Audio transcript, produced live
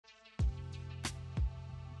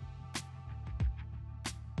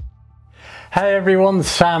Hey everyone,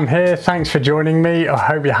 Sam here. Thanks for joining me. I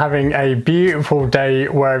hope you're having a beautiful day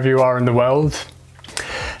wherever you are in the world.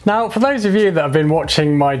 Now, for those of you that have been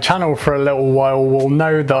watching my channel for a little while will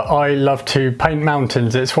know that I love to paint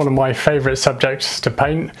mountains. It's one of my favourite subjects to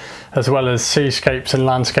paint, as well as seascapes and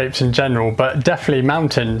landscapes in general, but definitely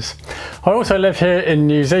mountains. I also live here in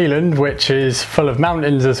New Zealand, which is full of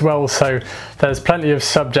mountains as well, so there's plenty of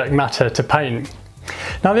subject matter to paint.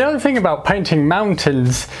 Now, the other thing about painting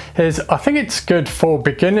mountains is I think it's good for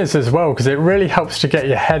beginners as well, because it really helps to get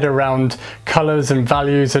your head around colours and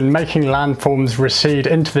values and making landforms recede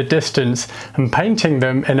into the distance and painting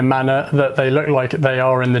them in a manner that they look like they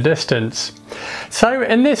are in the distance. So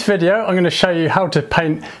in this video I'm going to show you how to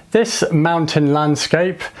paint this mountain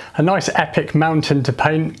landscape, a nice epic mountain to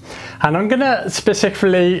paint, and I'm going to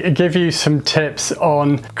specifically give you some tips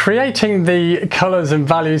on creating the colours and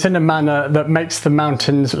values in a manner that makes the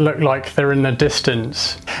mountains look like they're in the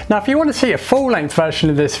distance. Now, if you want to see a full-length version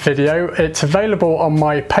of this video, it's available on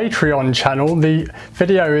my Patreon channel. The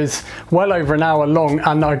video is well over an hour long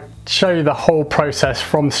and I show you the whole process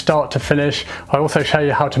from start to finish. I also show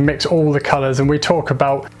you how to mix all the colours, and we talk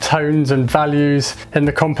about tones and values in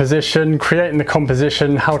the composition, creating the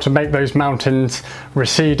composition, how to make those mountains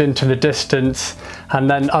recede into the distance, and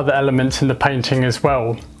then other elements in the painting as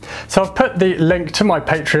well. So I've put the link to my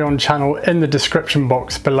Patreon channel in the description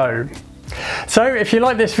box below. So if you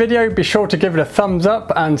like this video, be sure to give it a thumbs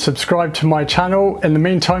up and subscribe to my channel. In the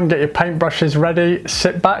meantime, get your paintbrushes ready,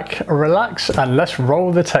 sit back, relax, and let's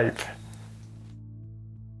roll the tape.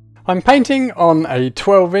 I'm painting on a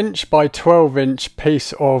 12" by 12"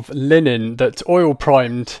 piece of linen that's oil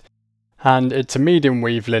primed, and it's a medium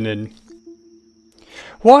weave linen.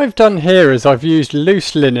 What I've done here is I've used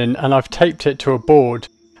loose linen and I've taped it to a board.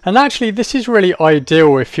 And actually this is really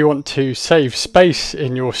ideal if you want to save space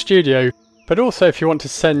in your studio, but also if you want to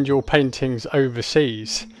send your paintings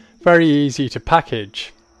overseas. Very easy to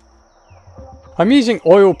package. I'm using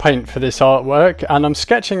oil paint for this artwork, and I'm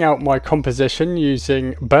sketching out my composition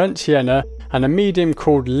using burnt sienna and a medium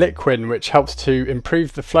called liquid, which helps to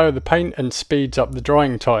improve the flow of the paint and speeds up the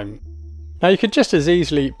drying time. Now, you could just as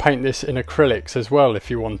easily paint this in acrylics as well if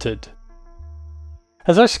you wanted.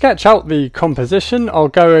 As I sketch out the composition, I'll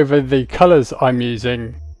go over the colours I'm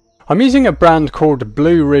using. I'm using a brand called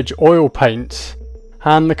Blue Ridge oil paints,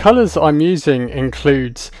 and the colours I'm using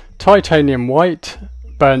includes titanium white,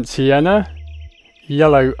 burnt sienna,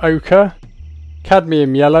 yellow ochre,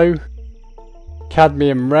 cadmium yellow,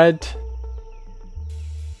 cadmium red,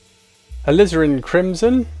 alizarin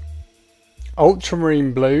crimson,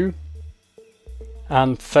 ultramarine blue,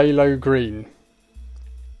 and phthalo green.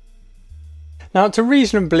 Now, it's a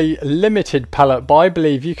reasonably limited palette, but I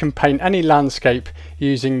believe you can paint any landscape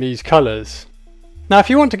using these colours. Now, if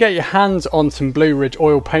you want to get your hands on some Blue Ridge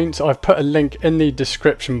oil paints, I've put a link in the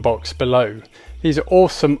description box below. These are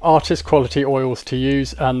awesome artist quality oils to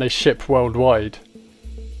use, and they ship worldwide.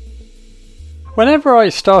 Whenever I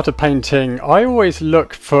start a painting, I always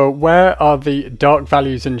look for where are the dark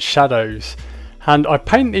values and shadows. And I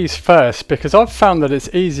paint these first because I've found that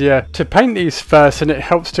it's easier to paint these first, and it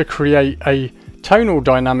helps to create a tonal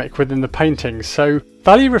dynamic within the painting. So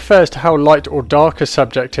value refers to how light or dark a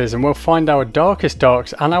subject is, and we'll find our darkest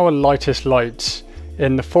darks and our lightest lights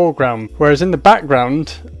in the foreground, whereas in the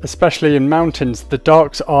background, especially in mountains, the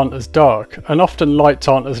darks aren't as dark, and often lights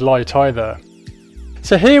aren't as light either.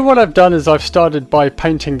 So here what I've done is I've started by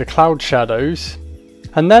painting the cloud shadows,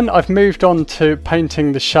 and then I've moved on to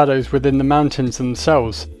painting the shadows within the mountains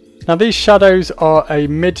themselves. Now, these shadows are a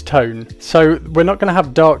mid-tone, so we're not going to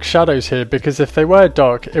have dark shadows here, because if they were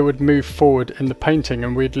dark it would move forward in the painting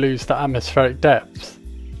and we'd lose the atmospheric depth.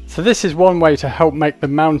 So this is one way to help make the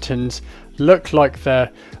mountains look like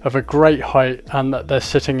they're of a great height and that they're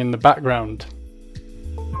sitting in the background.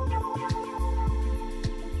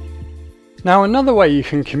 Now, another way you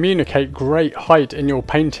can communicate great height in your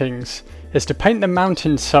paintings is to paint the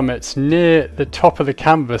mountain summits near the top of the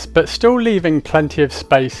canvas, but still leaving plenty of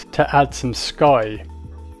space to add some sky.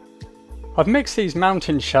 I've mixed these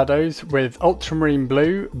mountain shadows with ultramarine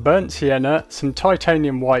blue, burnt sienna, some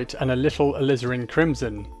titanium white, and a little alizarin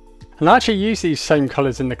crimson. And I actually use these same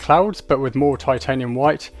colours in the clouds, but with more titanium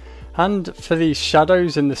white, and for these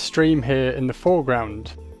shadows in the stream here in the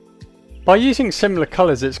foreground. By using similar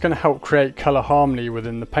colours, it's going to help create colour harmony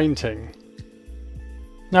within the painting.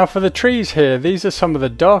 Now, for the trees here, these are some of the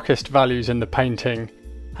darkest values in the painting,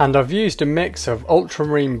 and I've used a mix of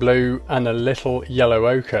ultramarine blue and a little yellow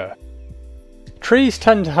ochre. Trees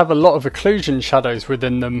tend to have a lot of occlusion shadows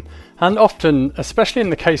within them, and often, especially in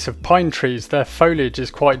the case of pine trees, their foliage is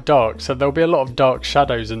quite dark, so there'll be a lot of dark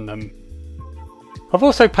shadows in them. I've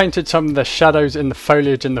also painted some of the shadows in the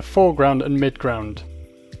foliage in the foreground and midground.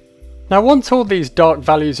 Now once all these dark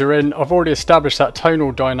values are in, I've already established that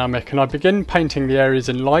tonal dynamic, and I begin painting the areas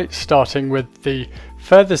in light, starting with the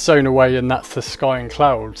furthest zone away, and that's the sky and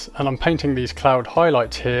clouds. And I'm painting these cloud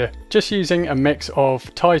highlights here, just using a mix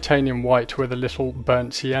of titanium white with a little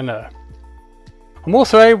burnt sienna. I'm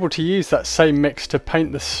also able to use that same mix to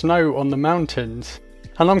paint the snow on the mountains.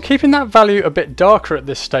 And I'm keeping that value a bit darker at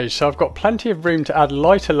this stage, so I've got plenty of room to add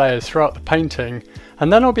lighter layers throughout the painting,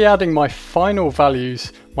 and then I'll be adding my final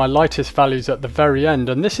values, my lightest values at the very end,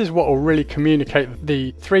 and this is what will really communicate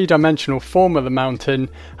the three-dimensional form of the mountain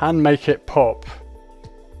and make it pop.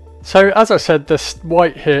 So as I said, this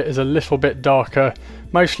white here is a little bit darker,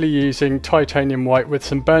 mostly using titanium white with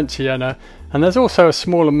some burnt sienna, and there's also a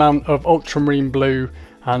small amount of ultramarine blue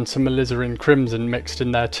and some alizarin crimson mixed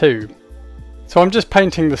in there too. So I'm just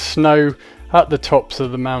painting the snow at the tops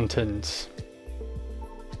of the mountains.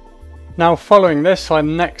 Now following this, I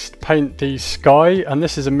next paint the sky, and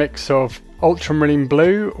this is a mix of ultramarine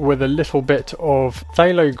blue with a little bit of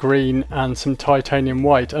phthalo green and some titanium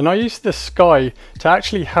white, and I use the sky to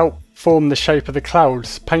actually help form the shape of the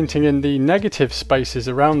clouds, painting in the negative spaces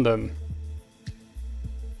around them.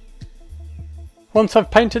 Once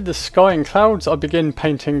I've painted the sky and clouds, I begin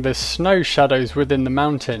painting the snow shadows within the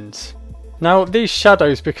mountains. Now these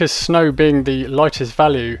shadows, because snow being the lightest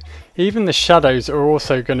value, even the shadows are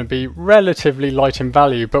also going to be relatively light in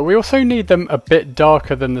value, but we also need them a bit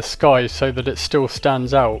darker than the sky so that it still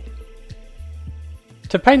stands out.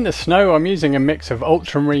 To paint the snow, I'm using a mix of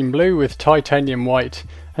ultramarine blue with titanium white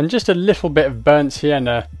and just a little bit of burnt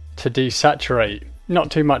sienna to desaturate, not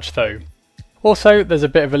too much though. Also there's a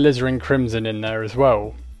bit of alizarin crimson in there as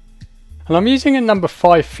well. And I'm using a number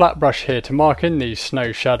 5 flat brush here to mark in these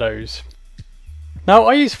snow shadows. Now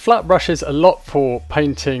I use flat brushes a lot for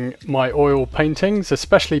painting my oil paintings,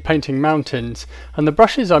 especially painting mountains, and the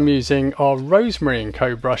brushes I'm using are Rosemary &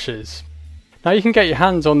 Co brushes. Now you can get your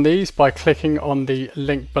hands on these by clicking on the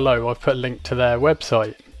link below. I've put a link to their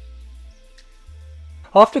website.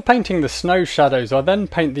 After painting the snow shadows, I then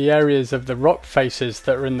paint the areas of the rock faces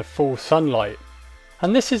that are in the full sunlight.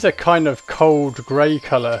 And this is a kind of cold grey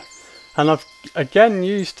colour. And I've again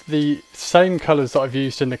used the same colours that I've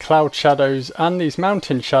used in the cloud shadows and these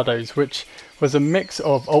mountain shadows, which was a mix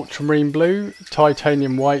of ultramarine blue,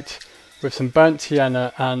 titanium white with some burnt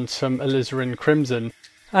sienna and some alizarin crimson.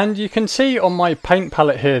 And you can see on my paint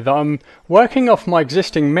palette here that I'm working off my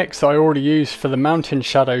existing mix that I already used for the mountain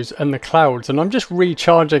shadows and the clouds, and I'm just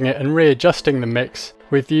recharging it and readjusting the mix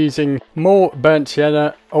with using more burnt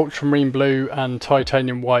sienna, ultramarine blue and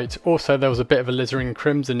titanium white. Also there was a bit of alizarin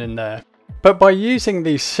crimson in there. But by using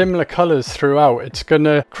these similar colours throughout, it's going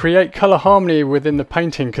to create colour harmony within the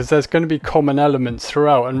painting, because there's going to be common elements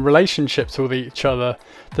throughout and relationships with each other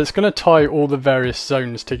that's going to tie all the various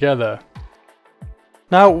zones together.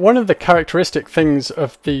 Now one of the characteristic things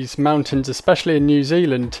of these mountains, especially in New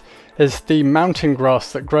Zealand, is the mountain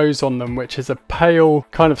grass that grows on them, which is a pale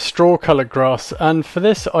kind of straw coloured grass, and for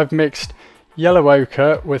this I've mixed yellow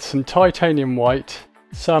ochre with some titanium white,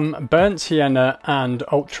 some burnt sienna and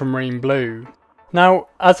ultramarine blue. Now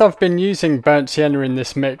as I've been using burnt sienna in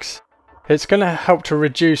this mix, it's going to help to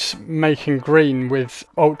reduce making green with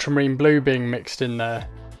ultramarine blue being mixed in there.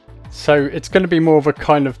 So it's going to be more of a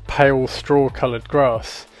kind of pale straw coloured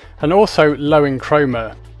grass, and also low in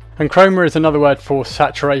chroma. And chroma is another word for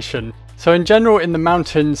saturation. So in general in the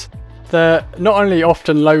mountains, they're not only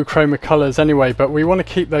often low chroma colours anyway, but we want to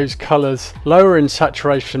keep those colours lower in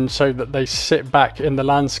saturation so that they sit back in the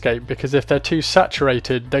landscape, because if they're too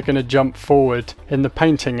saturated they're going to jump forward in the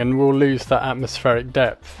painting and we'll lose that atmospheric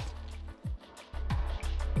depth.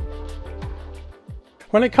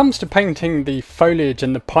 When it comes to painting the foliage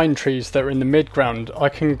and the pine trees that are in the midground, I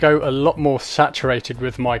can go a lot more saturated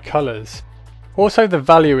with my colours. Also the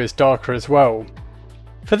value is darker as well.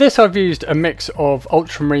 For this I've used a mix of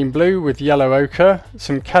ultramarine blue with yellow ochre,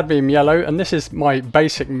 some cadmium yellow, and this is my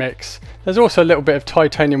basic mix. There's also a little bit of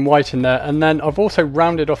titanium white in there, and then I've also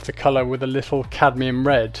rounded off the colour with a little cadmium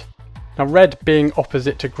red. Now red being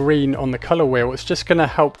opposite to green on the colour wheel, it's just going to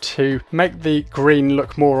help to make the green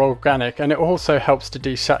look more organic, and it also helps to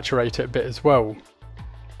desaturate it a bit as well.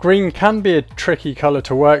 Green can be a tricky colour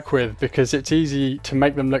to work with because it's easy to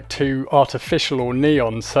make them look too artificial or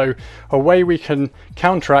neon, so a way we can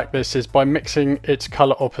counteract this is by mixing its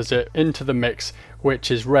colour opposite into the mix,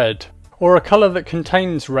 which is red. Or a colour that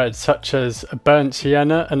contains red, such as a burnt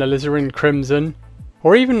sienna, an alizarin crimson,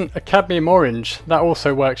 or even a cadmium orange. That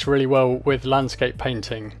also works really well with landscape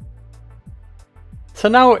painting. So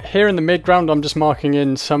now here in the midground I'm just marking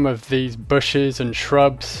in some of these bushes and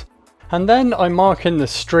shrubs, And then I mark in the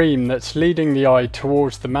stream that's leading the eye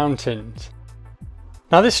towards the mountains.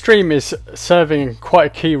 Now this stream is serving quite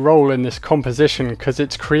a key role in this composition because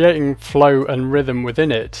it's creating flow and rhythm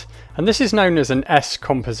within it, and this is known as an S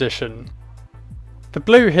composition. The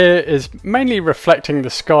blue here is mainly reflecting the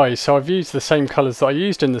sky, so I've used the same colours that I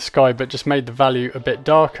used in the sky but just made the value a bit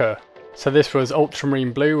darker. So this was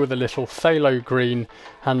ultramarine blue with a little phthalo green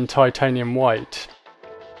and titanium white.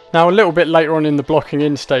 Now a little bit later on in the blocking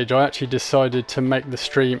in stage I actually decided to make the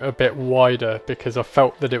stream a bit wider because I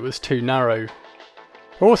felt that it was too narrow.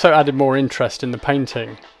 I also added more interest in the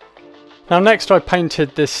painting. Now next I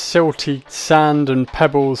painted this silty sand and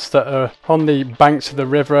pebbles that are on the banks of the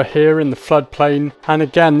river here in the floodplain, and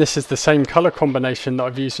again this is the same colour combination that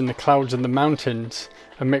I've used in the clouds and the mountains,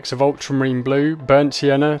 a mix of ultramarine blue, burnt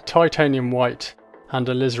sienna, titanium white and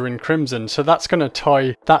alizarin crimson. So that's going to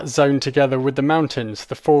tie that zone together with the mountains,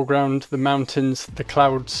 the foreground, the mountains, the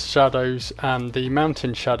clouds shadows and the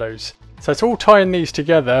mountain shadows. So it's all tying these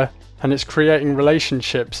together and it's creating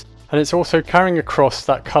relationships, and it's also carrying across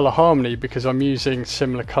that colour harmony because I'm using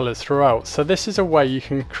similar colours throughout. So this is a way you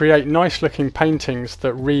can create nice looking paintings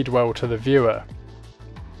that read well to the viewer.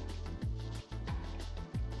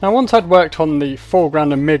 Now once I'd worked on the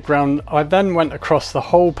foreground and midground, I then went across the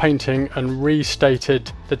whole painting and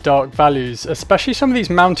restated the dark values, especially some of these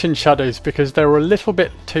mountain shadows because they were a little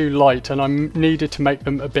bit too light and I needed to make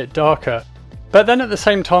them a bit darker. But then at the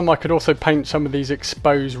same time I could also paint some of these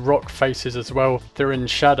exposed rock faces as well. They're in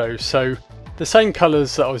shadow, so the same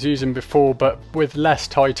colours that I was using before but with less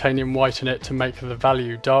titanium white in it to make the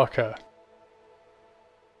value darker.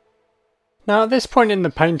 Now at this point in the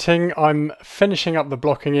painting I'm finishing up the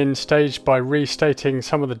blocking in stage by restating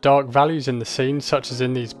some of the dark values in the scene, such as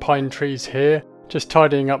in these pine trees here, just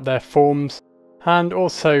tidying up their forms, and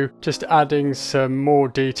also just adding some more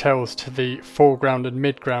details to the foreground and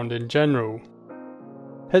midground in general.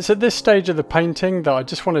 It's at this stage of the painting that I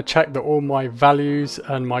just want to check that all my values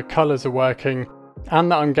and my colours are working and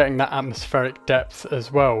that I'm getting that atmospheric depth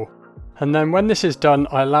as well. And then when this is done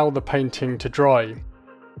I allow the painting to dry.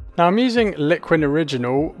 Now I'm using Liquid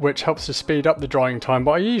Original, which helps to speed up the drying time,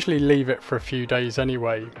 but I usually leave it for a few days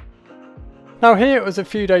anyway. Now here it was a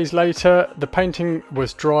few days later, the painting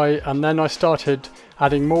was dry and then I started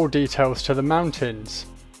adding more details to the mountains.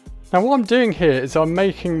 Now what I'm doing here is I'm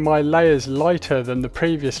making my layers lighter than the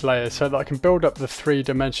previous layer so that I can build up the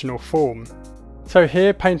three-dimensional form. So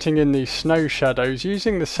here painting in these snow shadows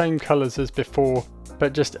using the same colours as before,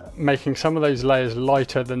 but just making some of those layers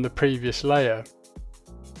lighter than the previous layer.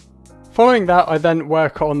 Following that I then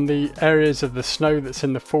work on the areas of the snow that's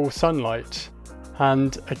in the full sunlight.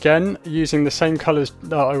 And again using the same colours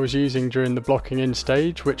that I was using during the blocking in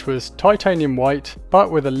stage, which was titanium white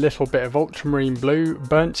but with a little bit of ultramarine blue,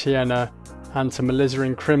 burnt sienna and some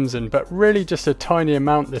alizarin crimson, but really just a tiny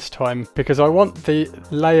amount this time because I want the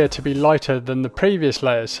layer to be lighter than the previous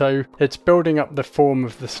layer, so it's building up the form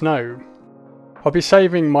of the snow. I'll be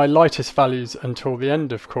saving my lightest values until the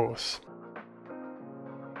end of course.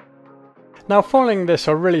 Now following this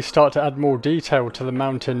I really start to add more detail to the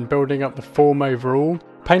mountain, building up the form overall,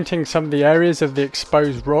 painting some of the areas of the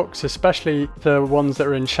exposed rocks, especially the ones that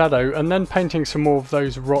are in shadow, and then painting some more of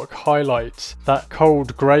those rock highlights, that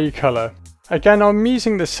cold grey colour. Again I'm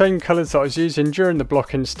using the same colours that I was using during the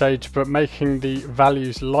blocking stage but making the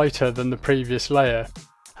values lighter than the previous layer.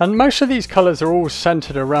 And most of these colours are all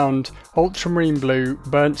centred around ultramarine blue,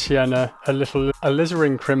 burnt sienna, a little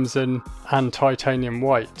alizarin crimson and titanium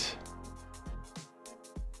white.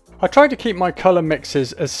 I try to keep my colour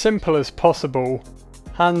mixes as simple as possible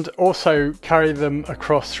and also carry them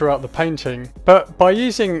across throughout the painting, but by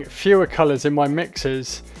using fewer colours in my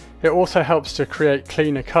mixes it also helps to create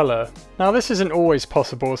cleaner colour. Now this isn't always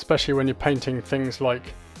possible, especially when you're painting things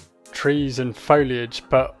like trees and foliage,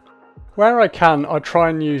 but where I can I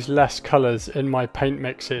try and use less colours in my paint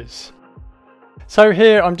mixes. So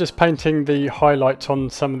here I'm just painting the highlights on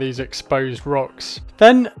some of these exposed rocks.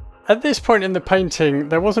 Then at this point in the painting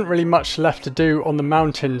there wasn't really much left to do on the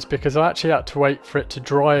mountains because I actually had to wait for it to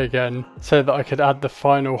dry again so that I could add the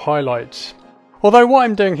final highlights. Although what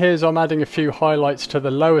I'm doing here is I'm adding a few highlights to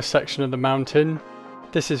the lower section of the mountain.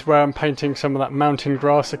 This is where I'm painting some of that mountain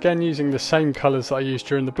grass, again using the same colours that I used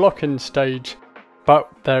during the blocking stage, but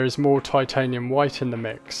there is more titanium white in the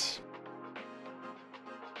mix.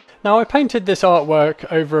 Now I painted this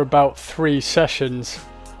artwork over about 3 sessions.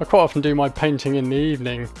 I quite often do my painting in the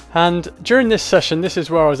evening, and during this session this is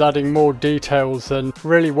where I was adding more details and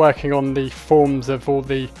really working on the forms of all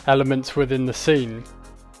the elements within the scene.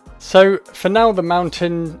 So for now the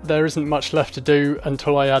mountain, there isn't much left to do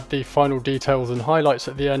until I add the final details and highlights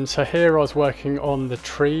at the end. So here I was working on the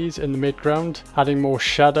trees in the midground, adding more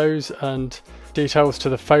shadows and details to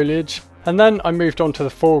the foliage. And then I moved on to the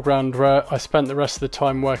foreground where I spent the rest of the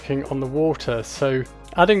time working on the water. So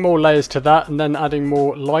adding more layers to that and then adding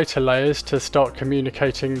more lighter layers to start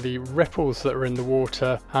communicating the ripples that are in the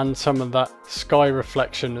water and some of that sky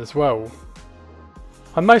reflection as well.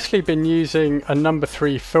 I've mostly been using a number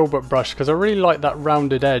 3 filbert brush because I really like that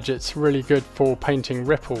rounded edge. It's really good for painting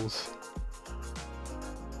ripples.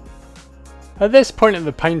 At this point in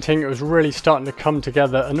the painting it was really starting to come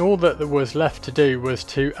together, and all that there was left to do was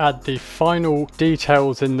to add the final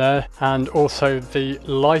details in there and also the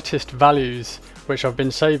lightest values, which I've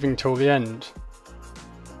been saving till the end.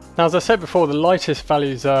 Now, as I said before, the lightest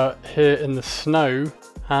values are here in the snow,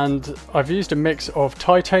 and I've used a mix of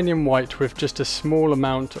titanium white with just a small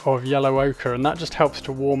amount of yellow ochre, and that just helps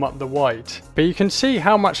to warm up the white. But you can see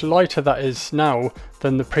how much lighter that is now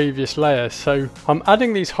than the previous layer, so I'm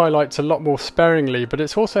adding these highlights a lot more sparingly, but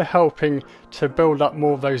it's also helping to build up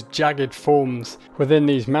more of those jagged forms within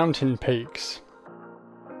these mountain peaks.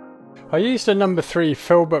 I used a number 3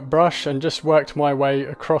 filbert brush and just worked my way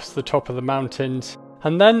across the top of the mountains,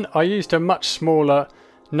 and then I used a much smaller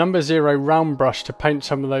number 0 round brush to paint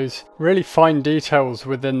some of those really fine details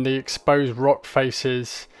within the exposed rock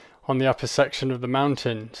faces on the upper section of the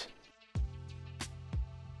mountains.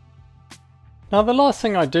 Now, the last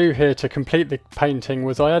thing I do here to complete the painting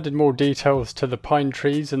was I added more details to the pine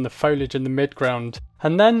trees and the foliage in the midground,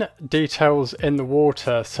 and then details in the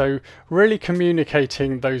water, so really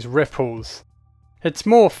communicating those ripples. It's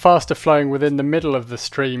more faster flowing within the middle of the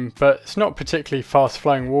stream, but it's not particularly fast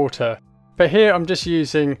flowing water. But here I'm just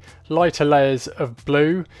using lighter layers of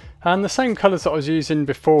blue and the same colours that I was using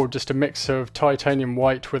before, just a mix of titanium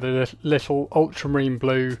white with a little ultramarine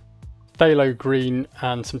blue, phthalo green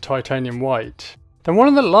and some titanium white. Then one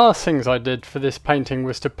of the last things I did for this painting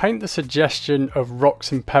was to paint the suggestion of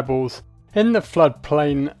rocks and pebbles in the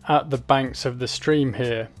floodplain at the banks of the stream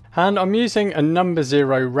here. And I'm using a number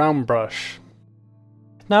 0 round brush.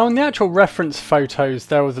 Now, in the actual reference photos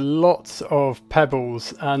there was lots of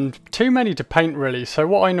pebbles and too many to paint really, so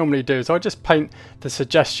what I normally do is I just paint the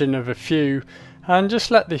suggestion of a few and just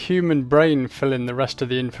let the human brain fill in the rest of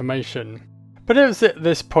the information. But it was at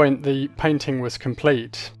this point the painting was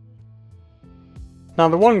complete. Now,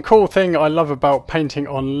 the one cool thing I love about painting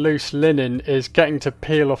on loose linen is getting to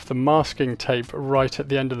peel off the masking tape right at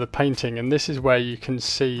the end of the painting, and this is where you can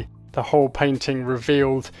see the whole painting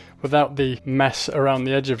revealed without the mess around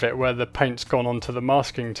the edge of it where the paint's gone onto the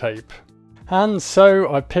masking tape. And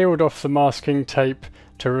so I peeled off the masking tape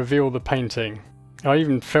to reveal the painting. I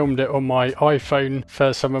even filmed it on my iPhone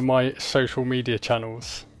for some of my social media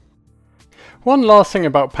channels. One last thing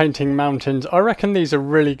about painting mountains, I reckon these are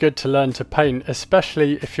really good to learn to paint,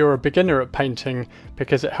 especially if you're a beginner at painting,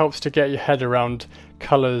 because it helps to get your head around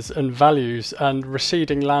colours and values and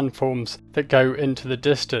receding landforms that go into the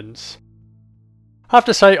distance. I have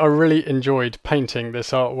to say I really enjoyed painting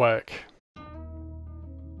this artwork.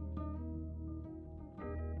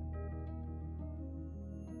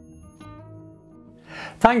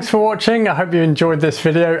 Thanks for watching. I hope you enjoyed this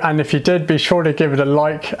video, and if you did, be sure to give it a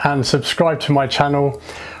like and subscribe to my channel.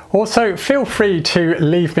 Also, feel free to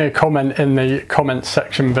leave me a comment in the comments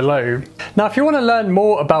section below. Now, if you want to learn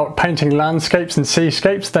more about painting landscapes and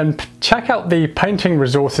seascapes, then check out the painting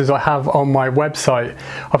resources I have on my website.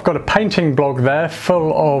 I've got a painting blog there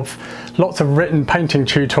full of lots of written painting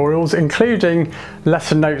tutorials, including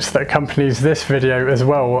lesson notes that accompanies this video as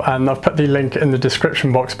well, and I've put the link in the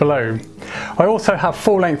description box below. I also have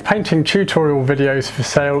full-length painting tutorial videos for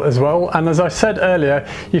sale as well, and as I said earlier,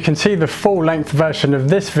 you can see the full-length version of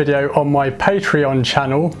this video on my Patreon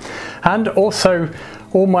channel, and also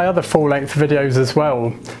all my other full-length videos as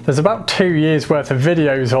well. There's about 2 years worth of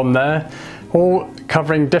videos on there, all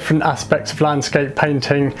covering different aspects of landscape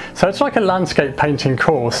painting, so it's like a landscape painting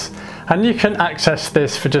course, and you can access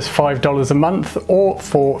this for just $5 a month or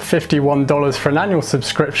for $51 for an annual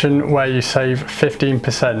subscription where you save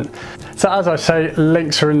 15%. So as I say,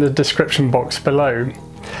 links are in the description box below.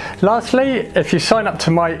 Lastly, if you sign up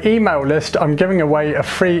to my email list, I'm giving away a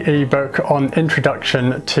free ebook on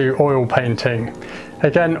Introduction to Oil Painting.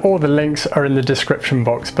 Again, all the links are in the description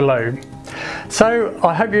box below. So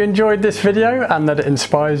I hope you enjoyed this video and that it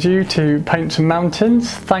inspires you to paint some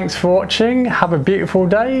mountains. Thanks for watching, have a beautiful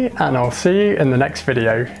day, and I'll see you in the next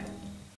video.